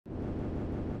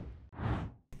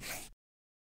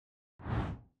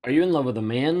Are you in love with a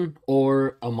man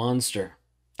or a monster?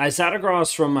 I sat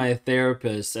across from my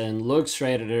therapist and looked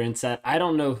straight at her and said, I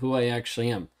don't know who I actually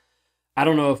am. I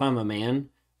don't know if I'm a man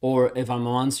or if I'm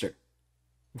a monster.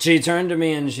 She turned to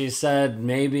me and she said,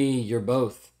 maybe you're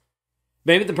both.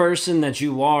 Maybe the person that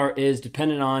you are is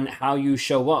dependent on how you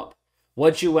show up,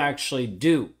 what you actually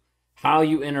do, how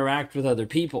you interact with other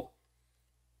people.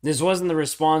 This wasn't the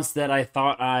response that I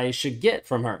thought I should get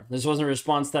from her. This wasn't a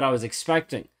response that I was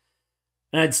expecting.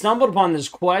 And I'd stumbled upon this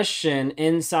question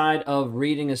inside of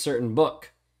reading a certain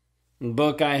book. The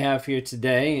book I have here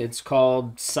today, it's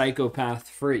called Psychopath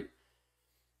Free.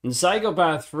 And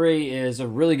Psychopath Free is a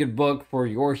really good book for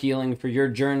your healing, for your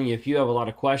journey. If you have a lot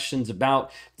of questions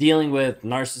about dealing with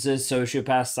narcissists,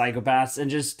 sociopaths, psychopaths,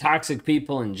 and just toxic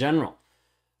people in general.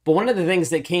 But one of the things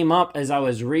that came up as I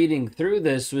was reading through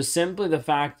this was simply the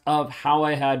fact of how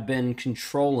I had been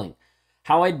controlling,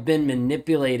 how I'd been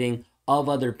manipulating of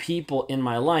other people in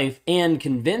my life and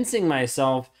convincing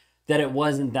myself that it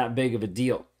wasn't that big of a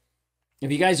deal.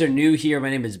 If you guys are new here, my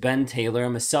name is Ben Taylor.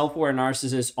 I'm a self-aware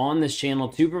narcissist on this channel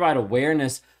to provide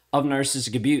awareness of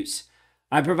narcissistic abuse.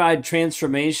 I provide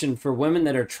transformation for women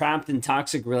that are trapped in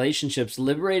toxic relationships,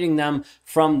 liberating them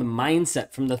from the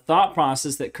mindset, from the thought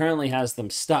process that currently has them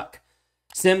stuck.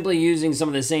 Simply using some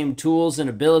of the same tools and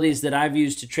abilities that I've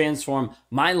used to transform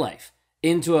my life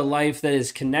into a life that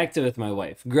is connected with my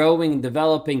wife, growing and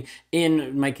developing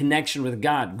in my connection with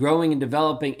God, growing and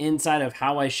developing inside of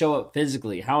how I show up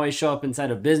physically, how I show up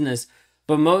inside of business,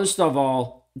 but most of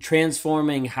all,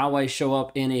 transforming how I show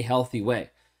up in a healthy way.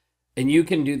 And you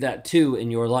can do that too in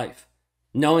your life,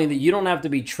 knowing that you don't have to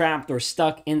be trapped or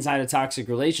stuck inside a toxic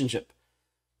relationship.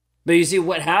 But you see,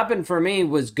 what happened for me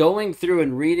was going through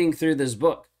and reading through this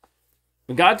book.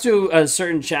 We got to a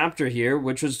certain chapter here,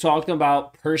 which was talking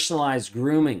about personalized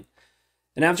grooming.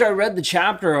 And after I read the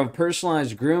chapter of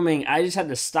personalized grooming, I just had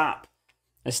to stop.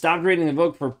 I stopped reading the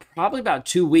book for probably about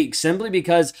 2 weeks, simply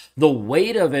because the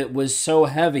weight of it was so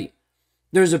heavy.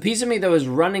 There was a piece of me that was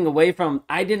running away from.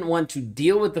 I didn't want to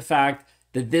deal with the fact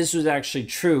that this was actually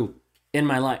true in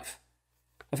my life.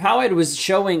 Of how I was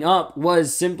showing up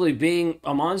was simply being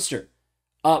a monster.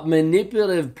 A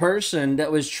manipulative person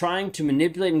that was trying to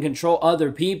manipulate and control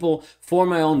other people for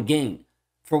my own gain,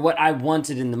 for what I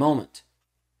wanted in the moment.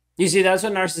 You see, that's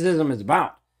what narcissism is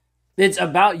about. It's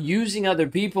about using other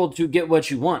people to get what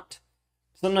you want.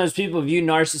 Sometimes people view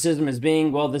narcissism as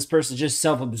being, well, this person's just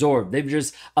self-absorbed. They've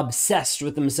just obsessed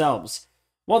with themselves.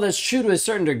 While that's true to a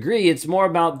certain degree, it's more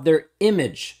about their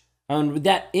image. And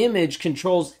that image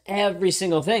controls every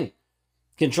single thing.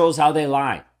 Controls how they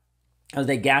lie, how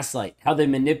they gaslight, how they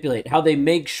manipulate, how they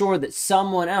make sure that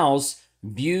someone else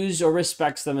views or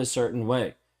respects them a certain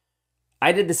way.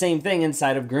 I did the same thing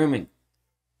inside of grooming.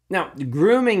 Now,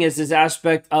 grooming is this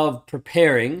aspect of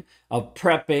preparing, of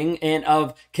prepping, and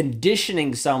of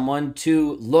conditioning someone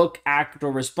to look, act,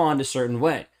 or respond a certain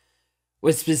way.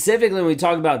 With specifically when we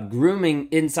talk about grooming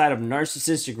inside of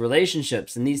narcissistic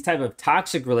relationships and these type of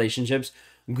toxic relationships,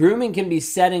 grooming can be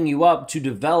setting you up to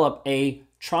develop a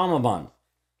trauma bond.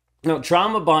 Now,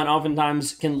 trauma bond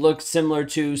oftentimes can look similar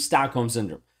to Stockholm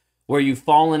Syndrome, where you've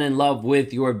fallen in love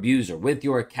with your abuser, with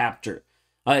your captor.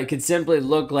 It could simply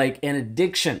look like an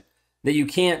addiction that you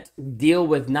can't deal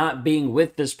with not being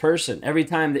with this person. Every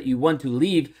time that you want to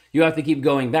leave, you have to keep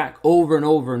going back over and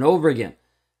over and over again.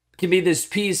 It can be this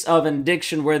piece of an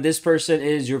addiction where this person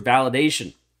is your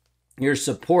validation, your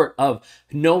support of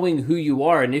knowing who you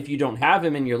are. And if you don't have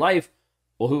him in your life,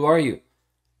 well, who are you?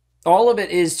 All of it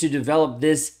is to develop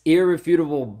this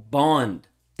irrefutable bond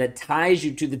that ties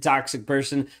you to the toxic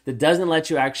person that doesn't let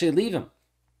you actually leave him.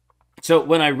 So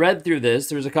when I read through this,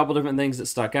 there's a couple different things that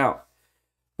stuck out.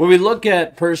 When we look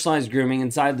at personalized grooming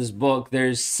inside this book,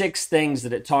 there's 6 things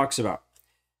that it talks about.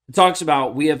 It talks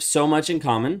about we have so much in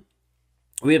common.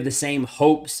 We have the same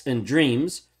hopes and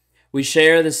dreams. We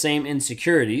share the same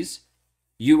insecurities.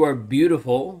 You are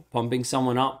beautiful, pumping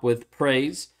someone up with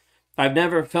praise. I've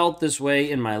never felt this way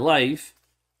in my life.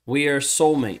 We are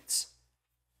soulmates.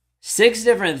 6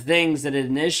 different things that it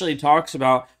initially talks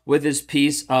about with this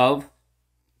piece of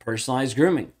personalized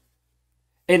grooming.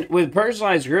 And with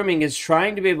personalized grooming, it's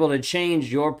trying to be able to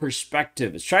change your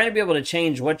perspective. It's trying to be able to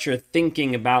change what you're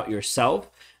thinking about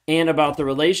yourself and about the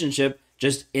relationship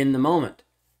just in the moment.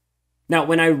 Now,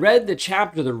 when I read the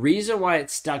chapter, the reason why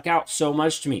it stuck out so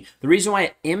much to me, the reason why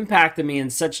it impacted me in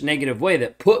such a negative way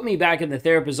that put me back in the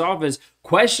therapist's office,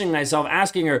 questioning myself,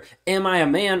 asking her, am I a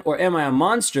man or am I a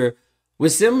monster,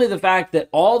 was simply the fact that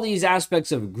all these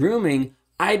aspects of grooming,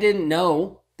 I didn't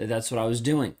know that that's what I was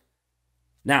doing.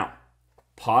 Now,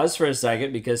 pause for a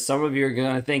second, because some of you are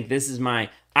going to think this is my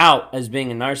out as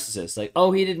being a narcissist. Like,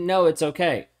 oh, he didn't know, it's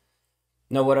okay.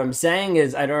 No, what I'm saying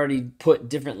is I'd already put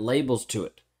different labels to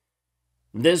it.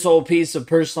 This whole piece of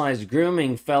personalized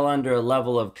grooming fell under a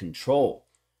level of control,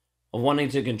 of wanting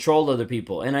to control other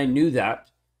people. And I knew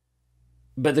that.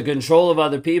 But the control of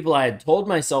other people, I had told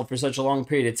myself for such a long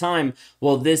period of time,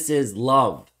 well, this is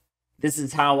love. This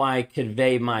is how I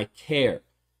convey my care.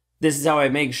 This is how I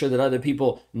make sure that other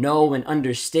people know and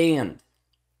understand.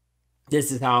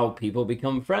 This is how people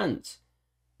become friends.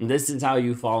 And this is how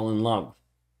you fall in love.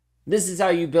 This is how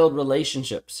you build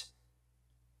relationships.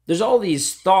 There's all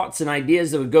these thoughts and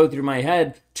ideas that would go through my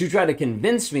head to try to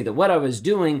convince me that what I was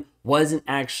doing wasn't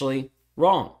actually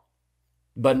wrong.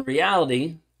 But in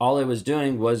reality, all I was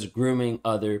doing was grooming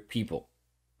other people.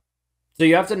 So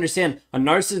you have to understand, a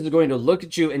narcissist is going to look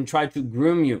at you and try to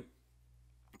groom you.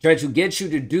 Try to get you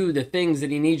to do the things that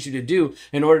he needs you to do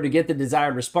in order to get the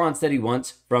desired response that he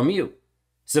wants from you.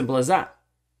 Simple as that.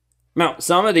 Now,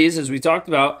 some of these, as we talked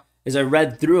about, as I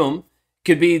read through them,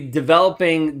 could be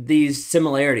developing these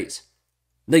similarities.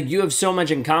 Like, you have so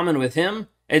much in common with him,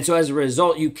 and so as a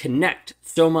result, you connect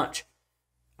so much.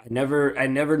 I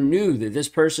never knew that this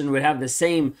person would have the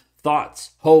same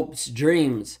thoughts, hopes,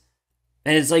 dreams.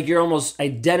 And it's like you're almost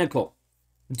identical.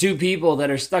 Two people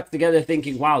that are stuck together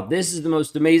thinking, wow, this is the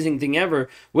most amazing thing ever,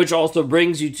 which also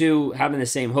brings you to having the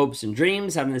same hopes and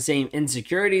dreams, having the same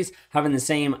insecurities, having the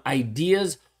same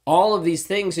ideas, all of these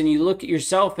things. And you look at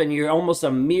yourself and you're almost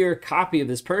a mere copy of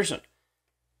this person.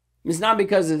 It's not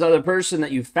because this other person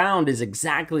that you found is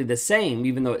exactly the same,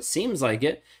 even though it seems like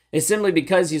it. It's simply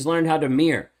because he's learned how to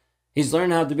mirror. He's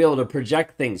learned how to be able to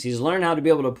project things. He's learned how to be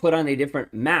able to put on a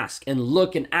different mask and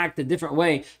look and act a different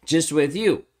way just with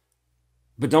you.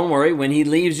 But don't worry, when he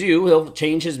leaves you, he'll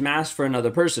change his mask for another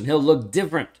person. He'll look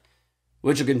different,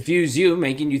 which will confuse you,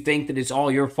 making you think that it's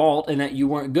all your fault and that you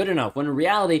weren't good enough, when in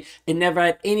reality, it never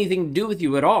had anything to do with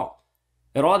you at all.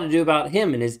 It all had to do about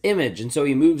him and his image. And so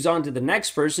he moves on to the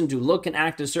next person to look and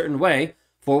act a certain way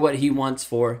for what he wants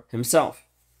for himself.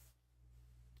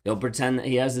 He'll pretend that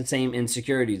he has the same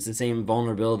insecurities, the same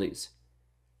vulnerabilities.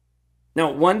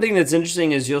 Now, one thing that's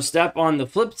interesting is you'll step on the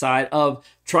flip side of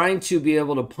trying to be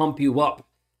able to pump you up.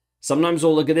 Sometimes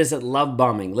we'll look at this at love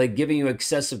bombing, like giving you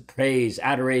excessive praise,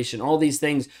 adoration, all these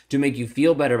things to make you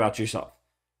feel better about yourself.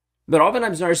 But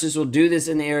oftentimes narcissists will do this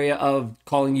in the area of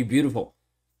calling you beautiful,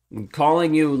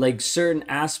 calling you like certain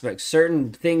aspects,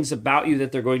 certain things about you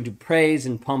that they're going to praise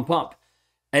and pump up,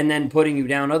 and then putting you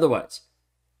down otherwise.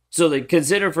 So like,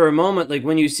 consider for a moment, like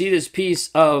when you see this piece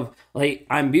of like,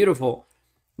 I'm beautiful,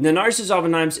 the narcissist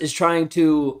oftentimes is trying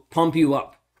to pump you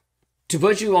up, to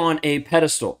put you on a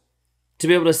pedestal, to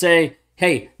be able to say,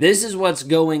 hey, this is what's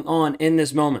going on in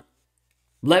this moment.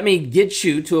 Let me get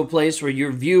you to a place where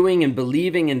you're viewing and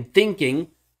believing and thinking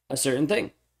a certain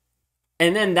thing.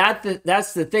 And then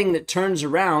that's the thing that turns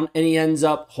around and he ends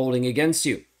up holding against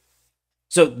you.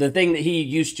 So the thing that he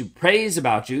used to praise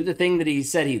about you, the thing that he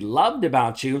said he loved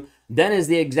about you, then is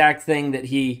the exact thing that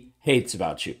he hates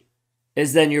about you,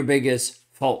 is then your biggest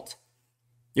fault.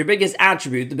 Your biggest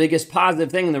attribute, the biggest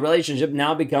positive thing in the relationship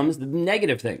now becomes the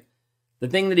negative thing, the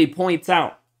thing that he points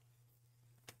out.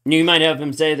 You might have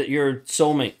him say that you're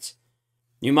soulmates.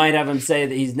 You might have him say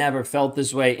that he's never felt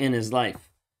this way in his life.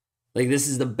 Like, this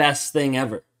is the best thing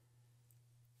ever.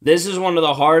 This is one of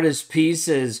the hardest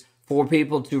pieces for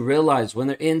people to realize when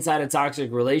they're inside a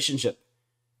toxic relationship.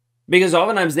 Because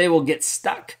oftentimes they will get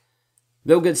stuck.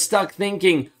 They'll get stuck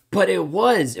thinking, but it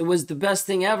was the best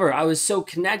thing ever. I was so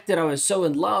connected. I was so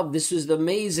in love. This was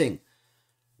amazing.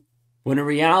 When in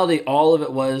reality, all of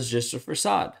it was just a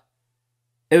facade.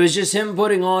 It was just him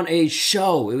putting on a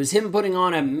show. It was him putting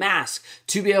on a mask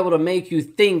to be able to make you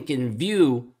think and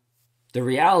view the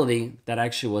reality that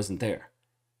actually wasn't there.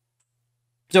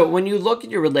 So when you look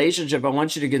at your relationship, I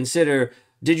want you to consider,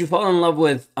 did you fall in love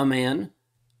with a man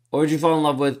or did you fall in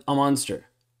love with a monster?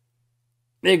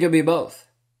 It could be both.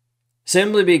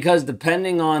 Simply because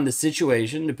depending on the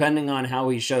situation, depending on how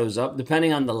he shows up,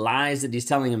 depending on the lies that he's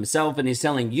telling himself and he's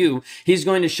telling you, he's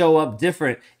going to show up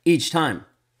different each time.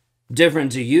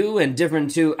 Different to you and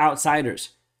different to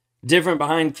outsiders. Different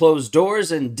behind closed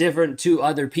doors and different to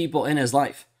other people in his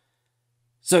life.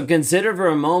 So consider for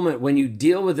a moment, when you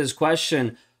deal with this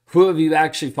question, who have you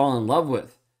actually fallen in love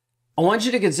with? I want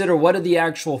you to consider, what are the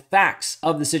actual facts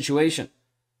of the situation?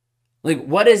 Like,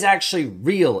 what is actually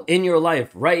real in your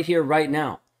life right here, right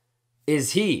now?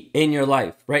 Is he in your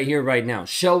life right here, right now?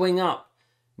 Showing up,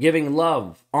 giving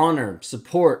love, honor,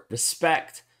 support,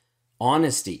 respect,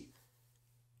 honesty?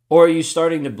 Or are you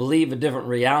starting to believe a different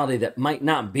reality that might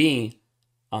not be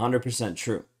 100%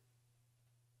 true?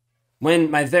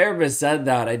 When my therapist said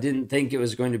that, I didn't think it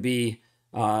was going to be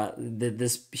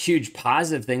this huge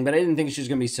positive thing, but I didn't think she was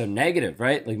going to be so negative,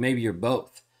 right? Like maybe you're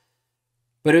both.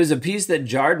 But it was a piece that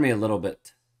jarred me a little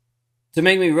bit to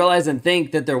make me realize and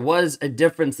think that there was a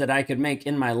difference that I could make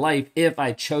in my life if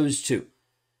I chose to.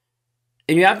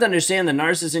 And you have to understand the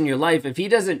narcissist in your life, if he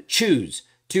doesn't choose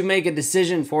to make a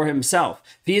decision for himself,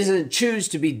 if he doesn't choose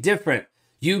to be different,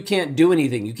 you can't do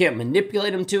anything. You can't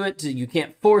manipulate him to it. You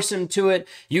can't force him to it.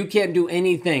 You can't do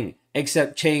anything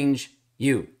except change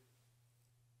you.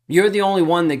 You're the only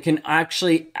one that can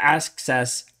actually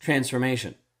access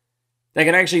transformation, that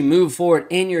can actually move forward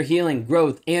in your healing,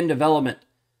 growth, and development.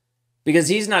 Because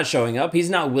he's not showing up. He's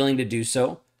not willing to do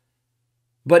so.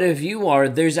 But if you are,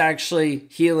 there's actually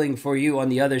healing for you on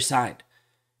the other side.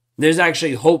 There's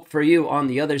actually hope for you on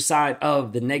the other side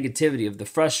of the negativity, of the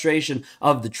frustration,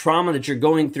 of the trauma that you're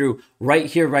going through right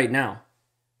here, right now.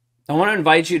 I want to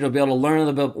invite you to be able to learn a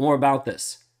little bit more about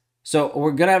this. So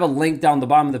we're going to have a link down the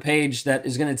bottom of the page that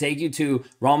is going to take you to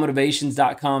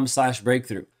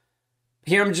rawmotivations.com/breakthrough.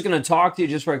 Here, I'm just going to talk to you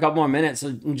just for a couple more minutes.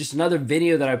 Just another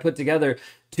video that I put together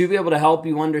to be able to help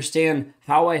you understand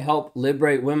how I help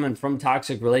liberate women from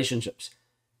toxic relationships,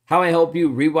 how I help you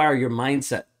rewire your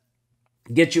mindset,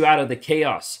 get you out of the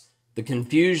chaos, the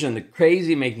confusion, the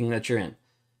crazy making that you're in,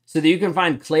 so that you can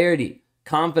find clarity,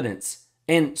 confidence,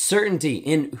 and certainty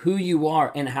in who you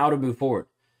are and how to move forward.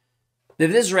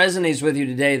 If this resonates with you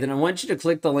today, then I want you to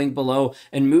click the link below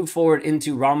and move forward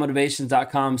into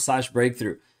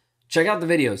rawmotivations.com/breakthrough. Check out the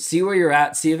video, see where you're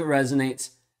at, see if it resonates.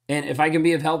 And if I can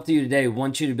be of help to you today, I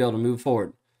want you to be able to move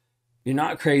forward. You're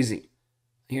not crazy.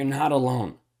 You're not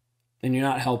alone. And you're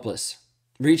not helpless.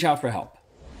 Reach out for help.